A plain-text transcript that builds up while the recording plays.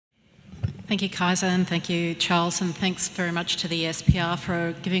Thank you, Kaiser, and thank you, Charles, and thanks very much to the SPR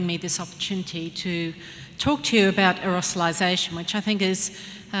for giving me this opportunity to talk to you about aerosolization, which I think is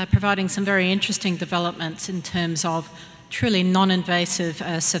providing some very interesting developments in terms of truly non-invasive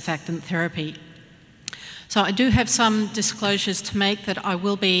surfactant therapy. So I do have some disclosures to make that I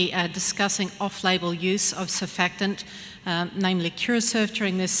will be discussing off-label use of surfactant, namely Curasurf,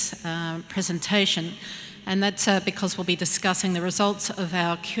 during this presentation. And that's because we'll be discussing the results of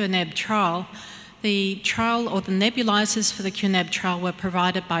our QNAB trial. The trial, or the nebulizers for the QNAB trial, were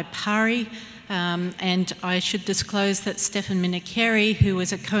provided by PARI, and I should disclose that Stefan Minichieri, who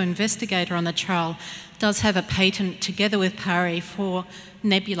was a co-investigator on the trial, does have a patent together with PARI for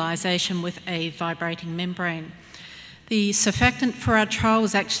nebulization with a vibrating membrane. The surfactant for our trial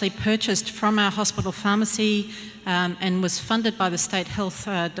was actually purchased from our hospital pharmacy and was funded by the State Health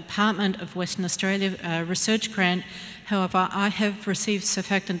Department of Western Australia, a research grant. However, I have received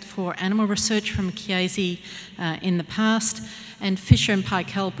surfactant for animal research from Chiesi in the past, and Fisher and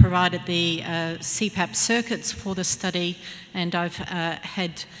Paykel provided the CPAP circuits for the study, and I've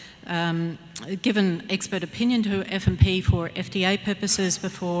had given expert opinion to F&P for FDA purposes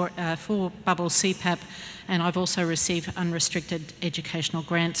before for bubble CPAP, and I've also received unrestricted educational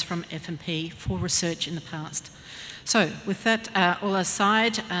grants from F&P for research in the past. So with that all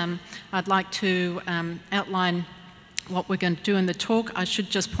aside, I'd like to outline what we're going to do in the talk. I should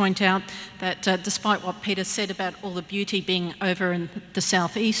just point out that despite what Peter said about all the beauty being over in the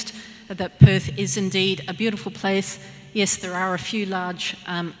southeast, that Perth is indeed a beautiful place. Yes, there are a few large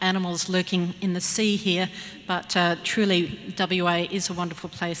animals lurking in the sea here, but truly WA is a wonderful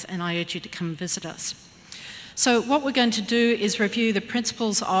place, and I urge you to come visit us. So what we're going to do is review the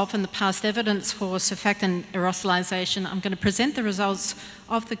principles of and the past evidence for surfactant aerosolization. I'm going to present the results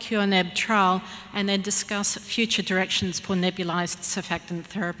of the QNAB trial and then discuss future directions for nebulized surfactant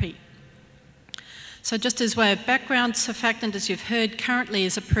therapy. So just as way of background, surfactant, as you've heard, currently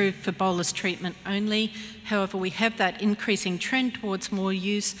is approved for bolus treatment only. However, we have that increasing trend towards more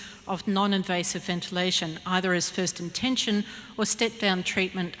use of non-invasive ventilation, either as first intention or step-down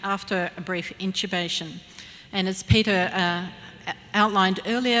treatment after a brief intubation. And as Peter outlined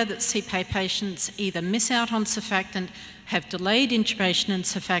earlier, that CPAP patients either miss out on surfactant, have delayed intubation in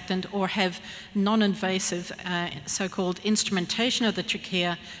surfactant, or have non-invasive so-called instrumentation of the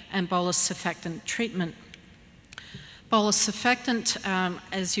trachea and bolus surfactant treatment. Bolus surfactant,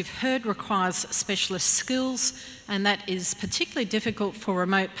 as you've heard, requires specialist skills, and that is particularly difficult for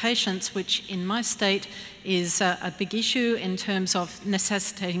remote patients, which in my state is a big issue in terms of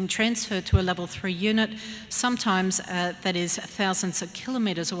necessitating transfer to a level 3 unit. Sometimes that is thousands of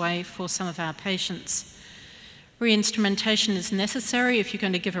kilometres away for some of our patients. Re-instrumentation is necessary if you're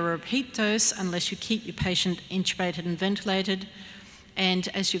going to give a repeat dose unless you keep your patient intubated and ventilated. And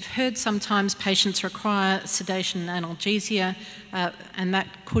as you've heard, sometimes patients require sedation and analgesia, and that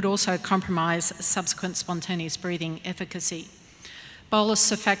could also compromise subsequent spontaneous breathing efficacy.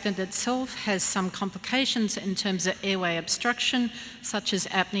 Bolus surfactant itself has some complications in terms of airway obstruction, such as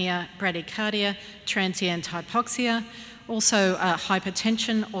apnea, bradycardia, transient hypoxia, also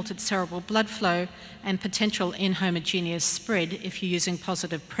hypertension, altered cerebral blood flow, and potential inhomogeneous spread if you're using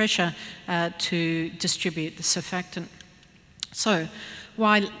positive pressure to distribute the surfactant. So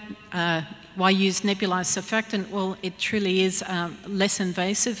why use nebulized surfactant? Well, it truly is less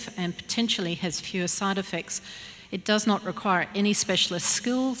invasive and potentially has fewer side effects. It does not require any specialist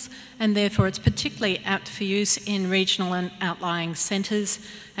skills, and therefore it's particularly apt for use in regional and outlying centres,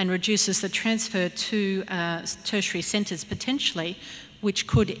 and reduces the transfer to tertiary centres potentially, which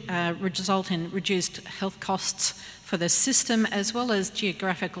could result in reduced health costs for the system, as well as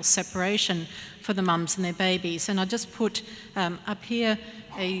geographical separation for the mums and their babies. And I just put up here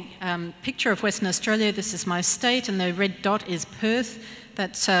a picture of Western Australia. This is my state, and the red dot is Perth.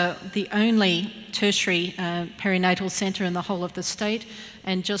 That's the only tertiary perinatal centre in the whole of the state,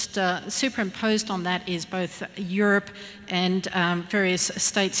 and just superimposed on that is both Europe and various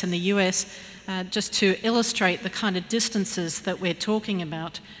states in the US, just to illustrate the kind of distances that we're talking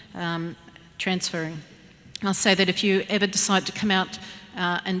about transferring. I'll say that if you ever decide to come out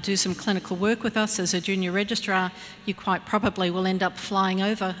and do some clinical work with us as a junior registrar, you quite probably will end up flying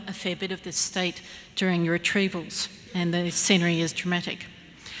over a fair bit of this state during your retrievals, and the scenery is dramatic.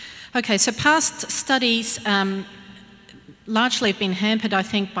 Okay, so past studies largely have been hampered, I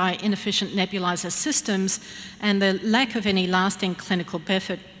think, by inefficient nebulizer systems and the lack of any lasting clinical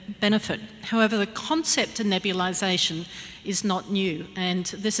benefit. However, the concept of nebulization is not new, and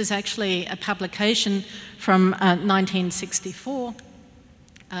this is actually a publication from 1964,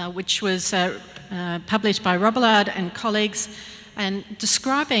 which was published by Robillard and colleagues, and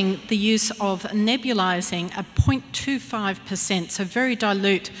describing the use of nebulizing a 0.25%, so very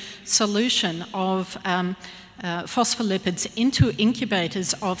dilute solution of phospholipids into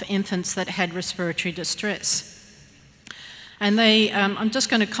incubators of infants that had respiratory distress. And I'm just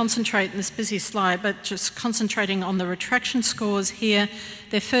going to concentrate in this busy slide, but just concentrating on the retraction scores here.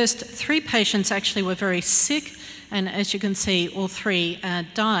 Their first 3 patients actually were very sick, and as you can see, all 3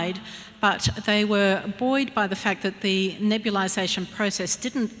 died, but they were buoyed by the fact that the nebulization process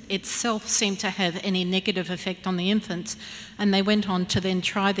didn't itself seem to have any negative effect on the infants, and they went on to then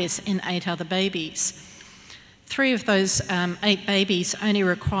try this in 8 other babies. 3 of those 8 babies only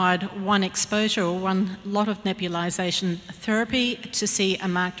required 1 exposure or 1 lot of nebulization therapy to see a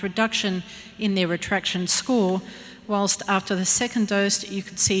marked reduction in their retraction score, whilst after the second dose you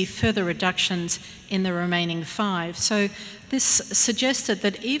could see further reductions in the remaining 5. So this suggested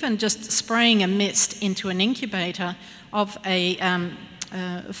that even just spraying a mist into an incubator of a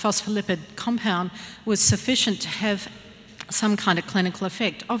phospholipid compound was sufficient to have some kind of clinical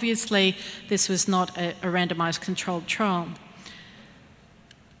effect. Obviously, this was not a randomized controlled trial.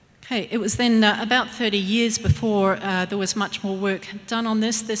 Okay, it was then about 30 years before there was much more work done on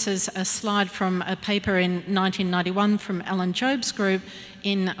this. This is a slide from a paper in 1991 from Alan Job's group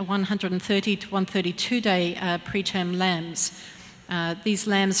in 130 to 132-day preterm lambs. These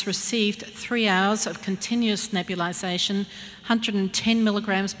lambs received 3 hours of continuous nebulization, 110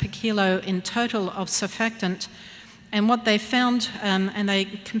 milligrams per kilo in total of surfactant. And what they found, and they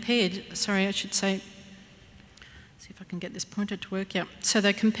compared, see if I can get this pointer to work, yeah. So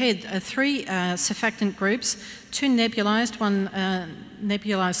they compared 3 surfactant groups, 2 nebulized, 1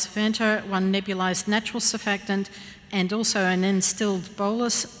 nebulized Surfanto, 1 nebulized natural surfactant, and also an instilled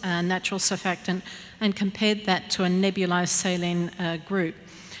bolus natural surfactant, and compared that to a nebulized saline group.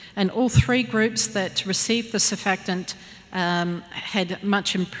 And all 3 groups that received the surfactant had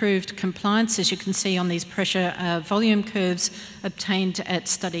much improved compliance, as you can see on these pressure volume curves obtained at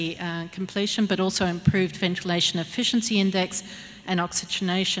study completion, but also improved ventilation efficiency index and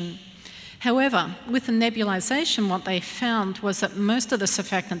oxygenation. However, with the nebulization, what they found was that most of the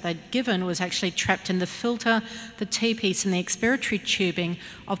surfactant they'd given was actually trapped in the filter, the T-piece and the expiratory tubing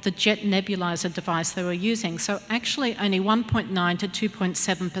of the jet nebulizer device they were using. So actually only 1.9 to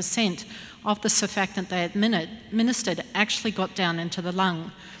 2.7% of the surfactant they administered actually got down into the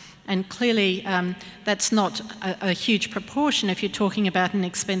lung. And clearly that's not a huge proportion if you're talking about an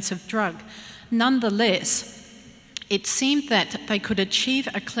expensive drug. Nonetheless, it seemed that they could achieve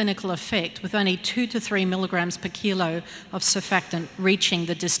a clinical effect with only 2 to 3 milligrams per kilo of surfactant reaching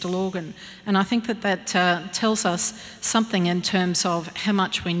the distal organ. And I think that tells us something in terms of how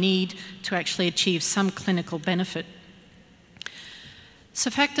much we need to actually achieve some clinical benefit.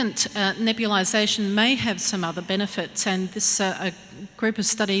 Surfactant nebulization may have some other benefits, and this a group of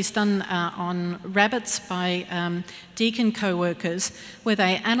studies done on rabbits by Deacon co-workers, where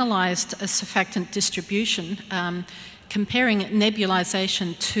they analysed a surfactant distribution, comparing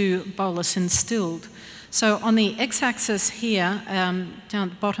nebulization to bolus instilled. So on the x-axis here, down at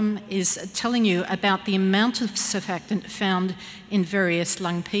the bottom, is telling you about the amount of surfactant found in various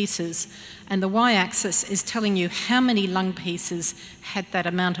lung pieces. And the y-axis is telling you how many lung pieces had that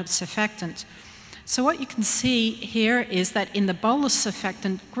amount of surfactant. So what you can see here is that in the bolus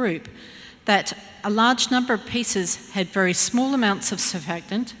surfactant group, that a large number of pieces had very small amounts of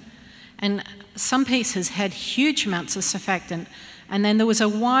surfactant, and some pieces had huge amounts of surfactant, and then there was a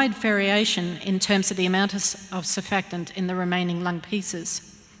wide variation in terms of the amount of surfactant in the remaining lung pieces.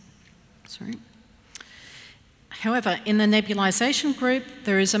 Sorry. However, in the nebulization group,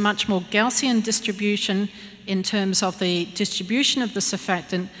 there is a much more Gaussian distribution in terms of the distribution of the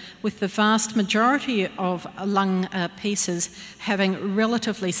surfactant, with the vast majority of lung pieces having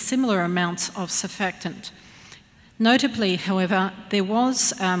relatively similar amounts of surfactant. Notably, however, there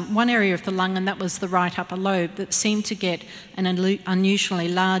was one area of the lung, and that was the right upper lobe, that seemed to get an unusually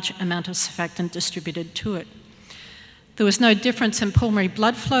large amount of surfactant distributed to it. There was no difference in pulmonary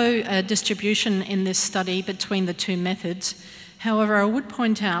blood flow distribution in this study between the 2 methods. However, I would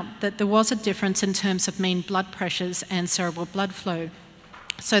point out that there was a difference in terms of mean blood pressures and cerebral blood flow.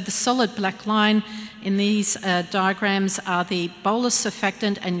 So the solid black line in these diagrams are the bolus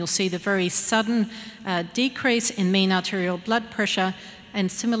surfactant, and you'll see the very sudden decrease in mean arterial blood pressure,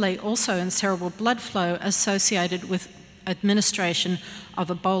 and similarly also in cerebral blood flow associated with administration of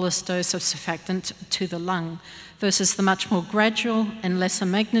a bolus dose of surfactant to the lung, versus the much more gradual and lesser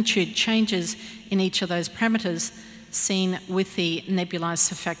magnitude changes in each of those parameters seen with the nebulized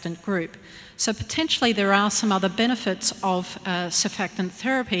surfactant group. So potentially there are some other benefits of surfactant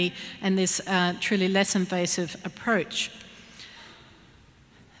therapy and this truly less invasive approach.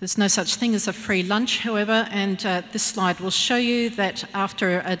 There's no such thing as a free lunch, however, and this slide will show you that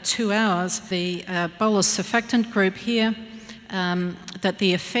after 2 hours, the bolus surfactant group here, that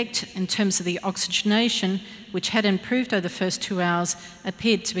the effect in terms of the oxygenation, which had improved over the first 2 hours,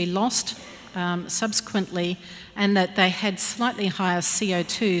 appeared to be lost subsequently, and that they had slightly higher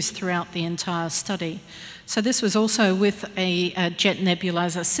CO2s throughout the entire study. So this was also with a jet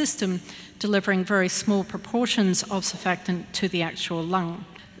nebulizer system, delivering very small proportions of surfactant to the actual lung.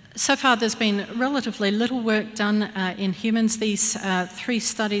 So far, there's been relatively little work done in humans. These first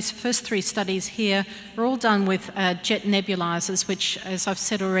three studies here, are all done with jet nebulizers, which, as I've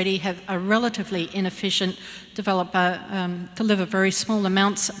said already, have a relatively inefficient, deliver very small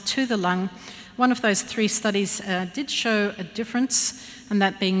amounts to the lung. One of those 3 studies did show a difference, and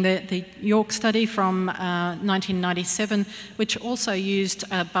that being the York study from 1997, which also used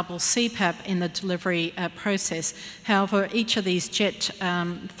bubble CPAP in the delivery process. However, each of these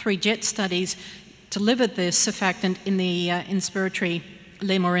 3 jet studies delivered the surfactant in the inspiratory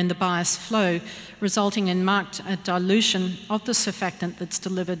limb or in the bias flow, resulting in marked dilution of the surfactant that's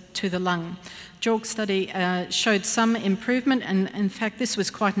delivered to the lung. York study showed some improvement, and in fact this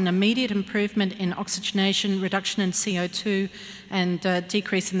was quite an immediate improvement in oxygenation, reduction in CO2 and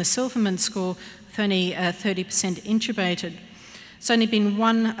decrease in the Silverman score, with only 30% intubated. There's only been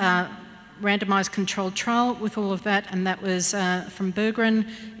one randomised controlled trial with all of that, and that was from Berggren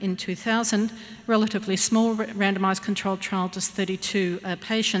in 2000, relatively small randomised controlled trial, just 32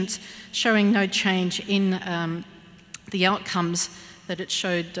 patients, showing no change in the outcomes that it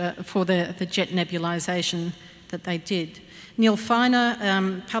showed for the jet nebulization that they did. Neil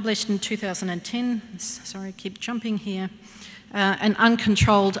Feiner published in 2010, sorry, I keep jumping here, an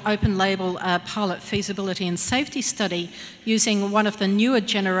uncontrolled open-label pilot feasibility and safety study using one of the newer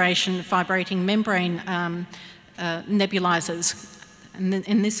generation vibrating membrane nebulizers. And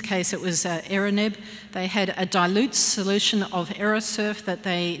in this case, it was AERONEB. They had a dilute solution of AEROSOLISATION that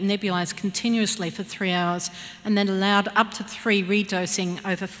they nebulized continuously for 3 hours and then allowed up to 3 redosing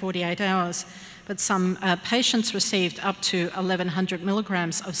over 48 hours. But some patients received up to 1,100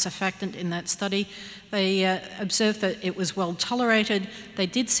 milligrams of surfactant in that study. They observed that it was well tolerated. They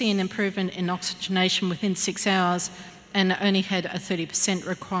did see an improvement in oxygenation within 6 hours and only had a 30%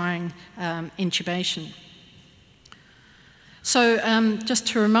 requiring intubation. So just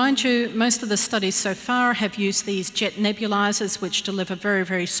to remind you, most of the studies so far have used these jet nebulizers, which deliver very,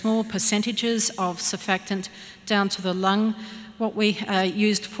 very small percentages of surfactant down to the lung. What we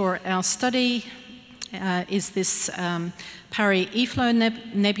used for our study is this PAEDIATRICS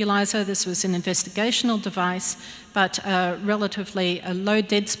nebulizer. This was an investigational device, but relatively a low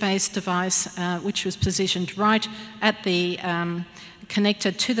dead space device, which was positioned right at the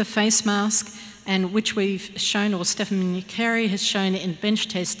connector to the face mask, and which we've shown, or Stefan Mukari has shown in bench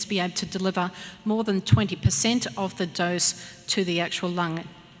tests, to be able to deliver more than 20% of the dose to the actual lung.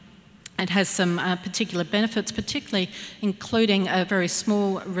 It has some particular benefits, particularly including a very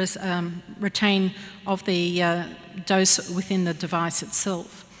small retain of the dose within the device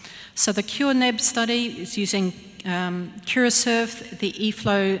itself. So the CureNeb study is using CuraSurf, the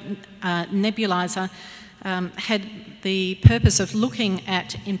eFlow nebulizer, had the purpose of looking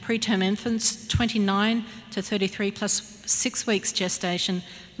at, in preterm infants, 29 to 33 plus 6 weeks gestation,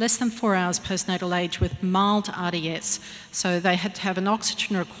 less than 4 hours postnatal age with mild RDS. So they had to have an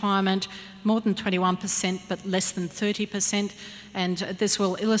oxygen requirement more than 21% but less than 30%. And this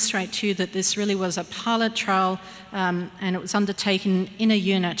will illustrate to you that this really was a pilot trial and it was undertaken in a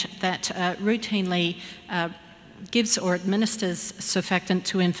unit that routinely gives or administers surfactant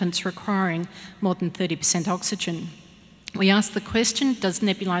to infants requiring more than 30% oxygen. We asked the question, does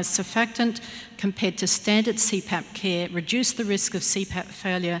nebulized surfactant compared to standard CPAP care reduce the risk of CPAP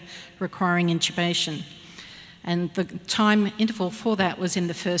failure requiring intubation? And the time interval for that was in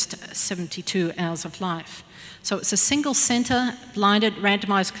the first 72 hours of life. So it's a single centre, blinded,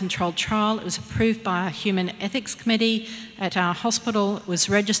 randomised controlled trial. It was approved by our Human Ethics Committee at our hospital. It was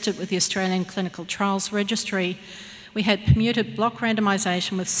registered with the Australian Clinical Trials Registry. We had permuted block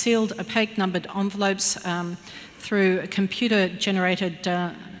randomisation with sealed, opaque numbered envelopes through a computer-generated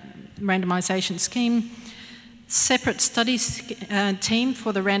randomisation scheme. Separate studies team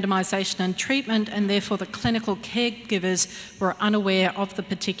for the randomisation and treatment, and therefore the clinical caregivers were unaware of the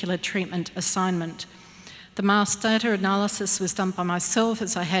particular treatment assignment. The mass data analysis was done by myself,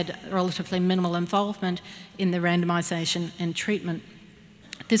 as I had relatively minimal involvement in the randomisation and treatment.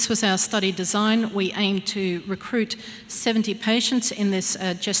 This was our study design. We aimed to recruit 70 patients in this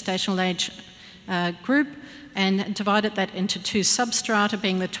gestational age group and divided that into two substrata,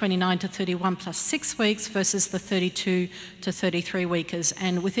 being the 29 to 31 plus 6 weeks versus the 32 to 33 weekers.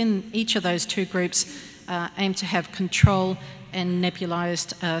 And within each of those two groups, aim to have control and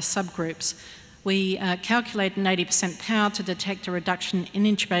nebulized subgroups. We calculate an 80% power to detect a reduction in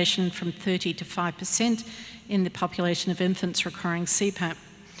intubation from 30 to 5% in the population of infants requiring CPAP.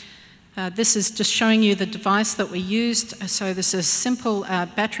 This is just showing you the device that we used. So this is a simple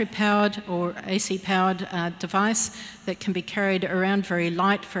battery-powered or AC-powered device that can be carried around, very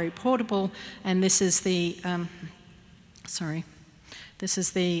light, very portable, and this is the,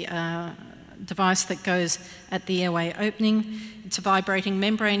 device that goes at the airway opening. It's a vibrating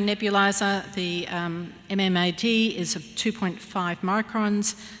membrane nebulizer. The MMAD is of 2.5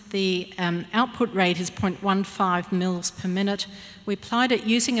 microns. The output rate is 0.15 mils per minute. We applied it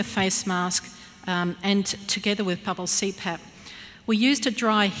using a face mask and together with bubble CPAP. We used a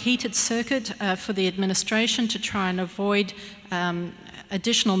dry heated circuit for the administration to try and avoid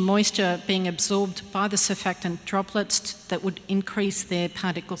additional moisture being absorbed by the surfactant droplets that would increase their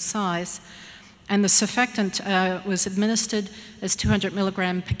particle size. And the surfactant was administered as 200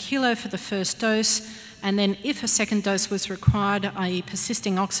 milligram per kilo for the first dose, and then if a second dose was required, i.e.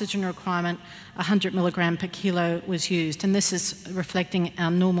 persisting oxygen requirement, 100 milligram per kilo was used. And this is reflecting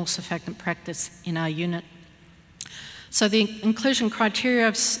our normal surfactant practice in our unit. So the inclusion criteria,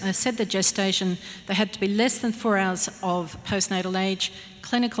 I've said the gestation, they had to be less than 4 hours of postnatal age,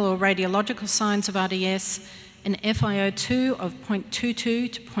 clinical or radiological signs of RDS, an FiO2 of 0.22 to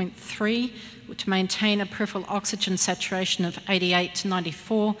 0.3, to maintain a peripheral oxygen saturation of 88 to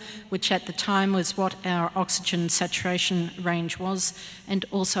 94, which at the time was what our oxygen saturation range was, and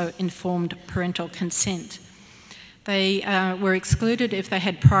also informed parental consent. They were excluded if they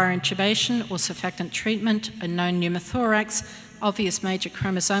had prior intubation or surfactant treatment, a known pneumothorax, obvious major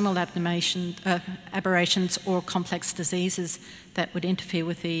chromosomal aberrations or complex diseases that would interfere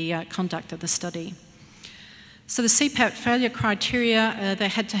with the conduct of the study. So the CPAP failure criteria, they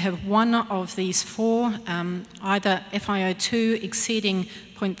had to have one of these four, either FiO2 exceeding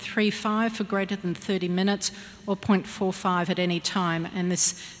 0.35 for greater than 30 minutes or 0.45 at any time. And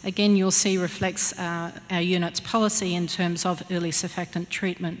this, again, you'll see reflects our unit's policy in terms of early surfactant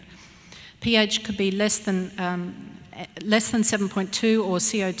treatment. pH could be less than 7.2 or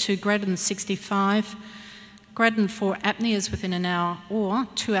CO2 greater than 65. Greater than 4 apneas within an hour, or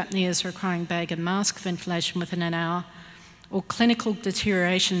 2 apneas requiring bag and mask ventilation within an hour, or clinical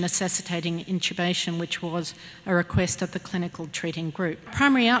deterioration necessitating intubation, which was a request of the clinical treating group.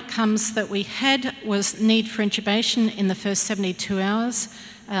 Primary outcomes that we had was need for intubation in the first 72 hours,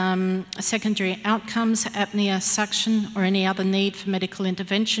 secondary outcomes, apnea, suction, or any other need for medical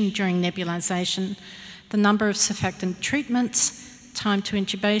intervention during nebulization, the number of surfactant treatments, time to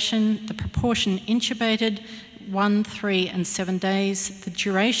intubation, the proportion intubated, 1, 3, and 7 days, the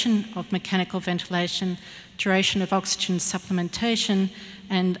duration of mechanical ventilation, duration of oxygen supplementation,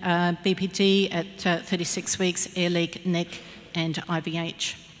 and BPD at 36 weeks, air leak, neck, and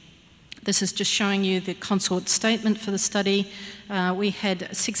IVH. This is just showing you the consort statement for the study. We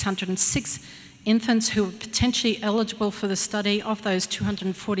had 606 infants who were potentially eligible for the study. Of those,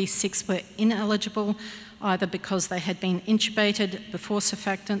 246 were ineligible, either because they had been intubated before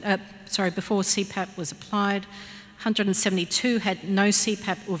before CPAP was applied. 172 had no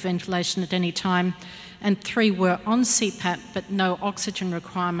CPAP or ventilation at any time, and 3 were on CPAP but no oxygen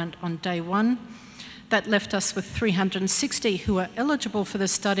requirement on day 1. That left us with 360 who were eligible for the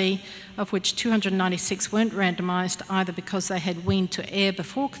study, of which 296 weren't randomised, either because they had weaned to air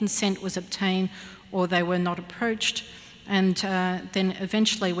before consent was obtained or they were not approached. And then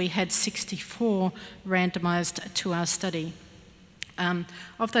eventually we had 64 randomised to our study.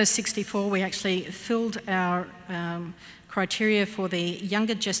 Of those 64, we actually filled our criteria for the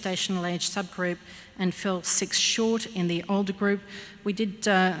younger gestational age subgroup and fell 6 short in the older group. We did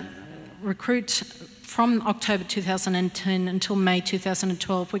recruit from October 2010 until May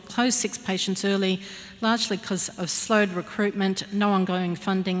 2012. We closed 6 patients early, largely because of slowed recruitment, no ongoing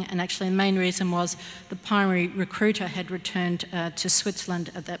funding, and actually the main reason was the primary recruiter had returned to Switzerland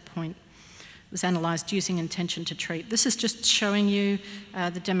at that point. It was analysed using intention to treat. This is just showing you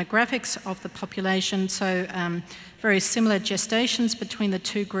the demographics of the population, so very similar gestations between the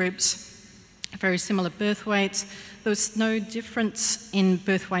two groups, very similar birth weights. There was no difference in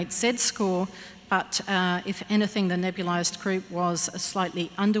birth weight Z-score, but if anything, the nebulised group was slightly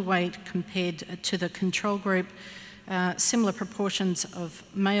underweight compared to the control group. Similar proportions of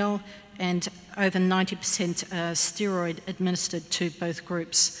male and over 90% steroid administered to both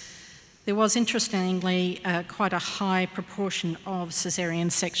groups. There was, interestingly, quite a high proportion of caesarean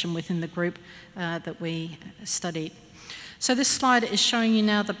section within the group that we studied. So this slide is showing you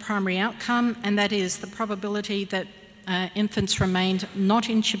now the primary outcome, and that is the probability that infants remained not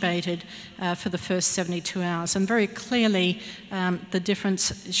intubated for the first 72 hours. And very clearly, the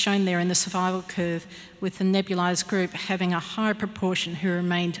difference is shown there in the survival curve, with the nebulized group having a higher proportion who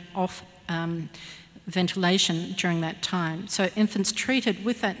remained off ventilation during that time. So infants treated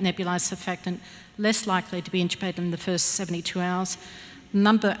with that nebulized surfactant less likely to be intubated in the first 72 hours. The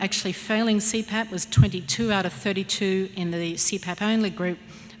number actually failing CPAP was 22 out of 32 in the CPAP only group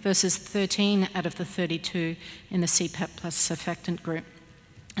versus 13 out of the 32 in the CPAP plus surfactant group.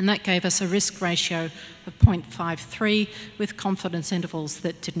 And that gave us a risk ratio of 0.53 with confidence intervals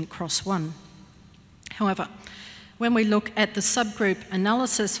that didn't cross 1. However, when we look at the subgroup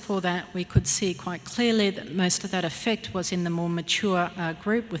analysis for that, we could see quite clearly that most of that effect was in the more mature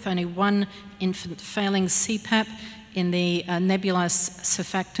group, with only 1 infant failing CPAP in the nebulized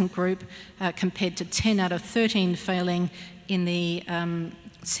surfactant group compared to 10 out of 13 failing in the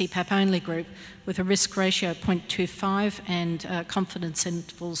CPAP only group, with a risk ratio of 0.25 and confidence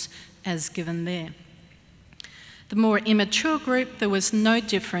intervals as given there. The more immature group, there was no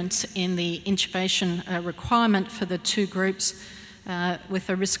difference in the intubation requirement for the two groups, with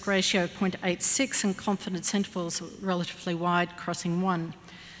a risk ratio of 0.86 and confidence intervals relatively wide, crossing 1.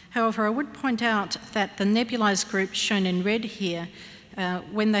 However, I would point out that the nebulized group shown in red here,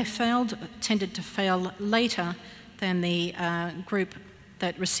 when they failed, tended to fail later than the group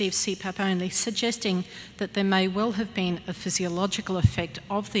that received CPAP only, suggesting that there may well have been a physiological effect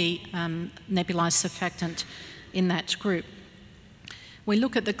of the nebulized surfactant in that group. We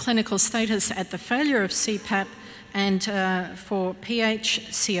look at the clinical status at the failure of CPAP, and for pH,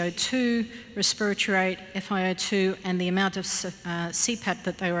 CO2, respiratory rate, FiO2, and the amount of CPAP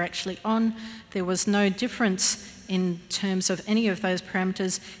that they were actually on, there was no difference in terms of any of those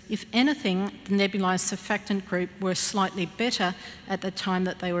parameters. If anything, the nebulized surfactant group were slightly better at the time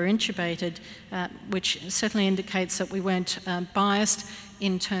that they were intubated, which certainly indicates that we weren't biased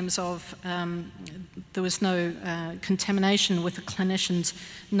in terms of there was no contamination with the clinicians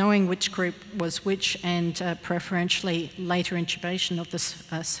knowing which group was which, and preferentially later intubation of the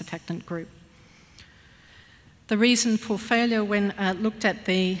surfactant group. The reason for failure, when looked at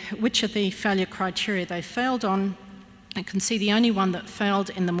which of the failure criteria they failed on, you can see the only one that failed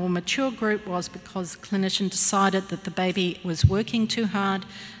in the more mature group was because the clinician decided that the baby was working too hard,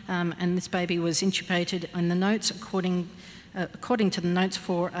 and this baby was intubated in the notes according to the notes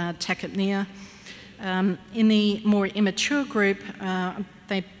for tachypnea. In the more immature group,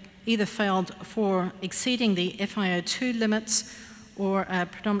 they either failed for exceeding the FiO2 limits, or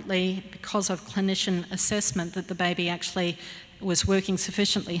predominantly because of clinician assessment that the baby actually was working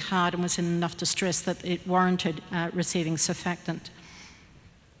sufficiently hard and was in enough distress that it warranted receiving surfactant.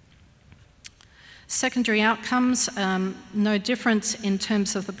 Secondary outcomes, no difference in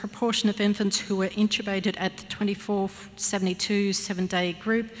terms of the proportion of infants who were intubated at the 24, 72, 7-day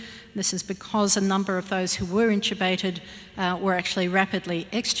group. This is because a number of those who were intubated were actually rapidly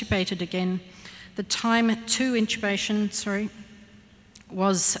extubated again. The time to intubation,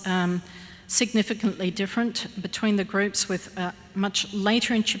 was significantly different between the groups, with much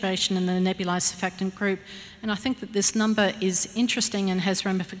later intubation in the nebulized surfactant group. And I think that this number is interesting and has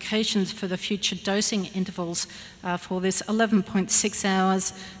ramifications for the future dosing intervals for this. 11.6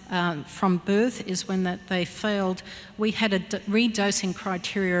 hours from birth is when they failed. We had a redosing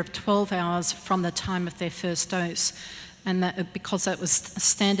criteria of 12 hours from the time of their first dose, and that, because that was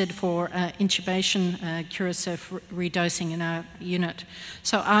standard for intubation Curacef redosing in our unit.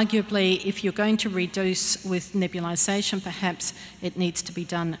 So arguably, if you're going to redose with nebulization, perhaps it needs to be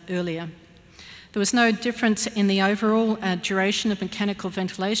done earlier. There was no difference in the overall duration of mechanical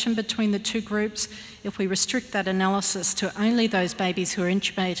ventilation between the two groups. If we restrict that analysis to only those babies who are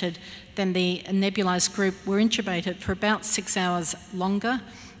intubated, then the nebulized group were intubated for about 6 hours longer,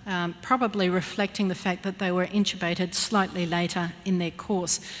 probably reflecting the fact that they were intubated slightly later in their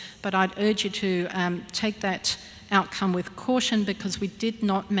course. But I'd urge you to take that outcome with caution, because we did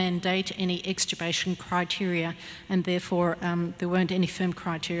not mandate any extubation criteria, and therefore there weren't any firm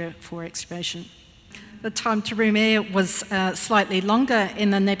criteria for extubation. The time to room air was slightly longer in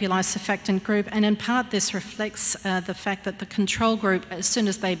the nebulized surfactant group, and in part this reflects the fact that the control group, as soon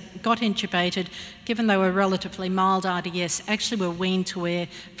as they got intubated, given they were relatively mild RDS, actually were weaned to air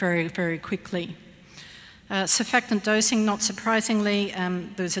very, very quickly. Surfactant dosing, not surprisingly,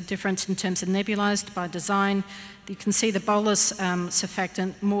 there was a difference in terms of nebulized by design. You can see the bolus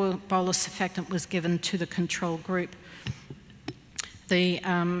surfactant, more bolus surfactant was given to the control group. The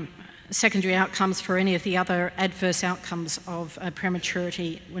secondary outcomes for any of the other adverse outcomes of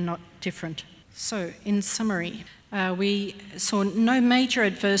prematurity were not different. So, in summary, we saw no major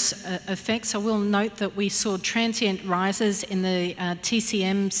adverse effects. I will note that we saw transient rises in the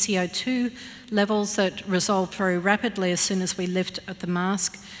TCM CO2 levels that resolved very rapidly as soon as we lifted the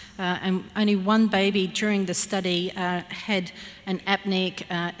mask. And only one baby during the study had an apneic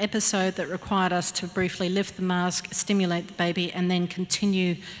episode that required us to briefly lift the mask, stimulate the baby, and then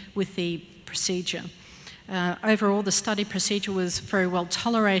continue with the procedure. Overall, the study procedure was very well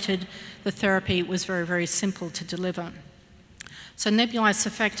tolerated. The therapy was very, very simple to deliver. So nebulized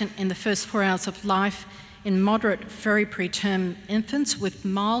surfactant in the first 4 hours of life in moderate, very preterm infants with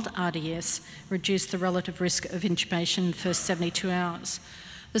mild RDS reduced the relative risk of intubation in the first 72 hours.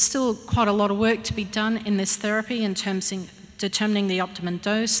 There's still quite a lot of work to be done in this therapy in terms of determining the optimum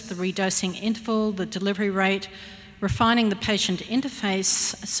dose, the redosing interval, the delivery rate, refining the patient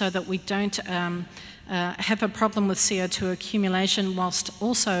interface so that we don't have a problem with CO2 accumulation whilst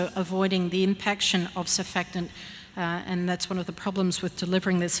also avoiding the impaction of surfactant, and that's one of the problems with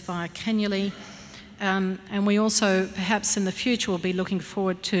delivering this via cannulae. And we also, perhaps in the future, will be looking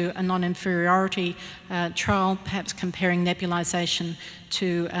forward to a non-inferiority trial, perhaps comparing nebulization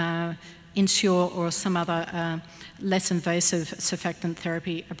to Insure or some other less invasive surfactant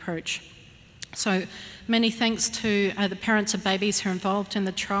therapy approach. So many thanks to the parents of babies who are involved in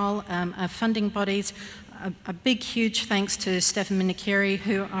the trial, our funding bodies. A big, huge thanks to Stefan Minikeri,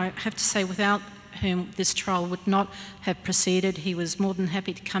 who I have to say, without whom this trial would not have proceeded. He was more than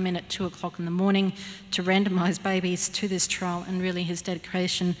happy to come in at 2 o'clock in the morning to randomise babies to this trial, and really his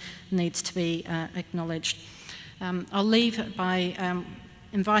dedication needs to be acknowledged. I'll leave by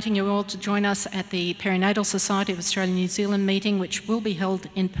inviting you all to join us at the Perinatal Society of Australia and New Zealand meeting, which will be held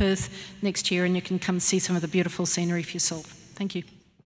in Perth next year, and you can come see some of the beautiful scenery for yourself. Thank you.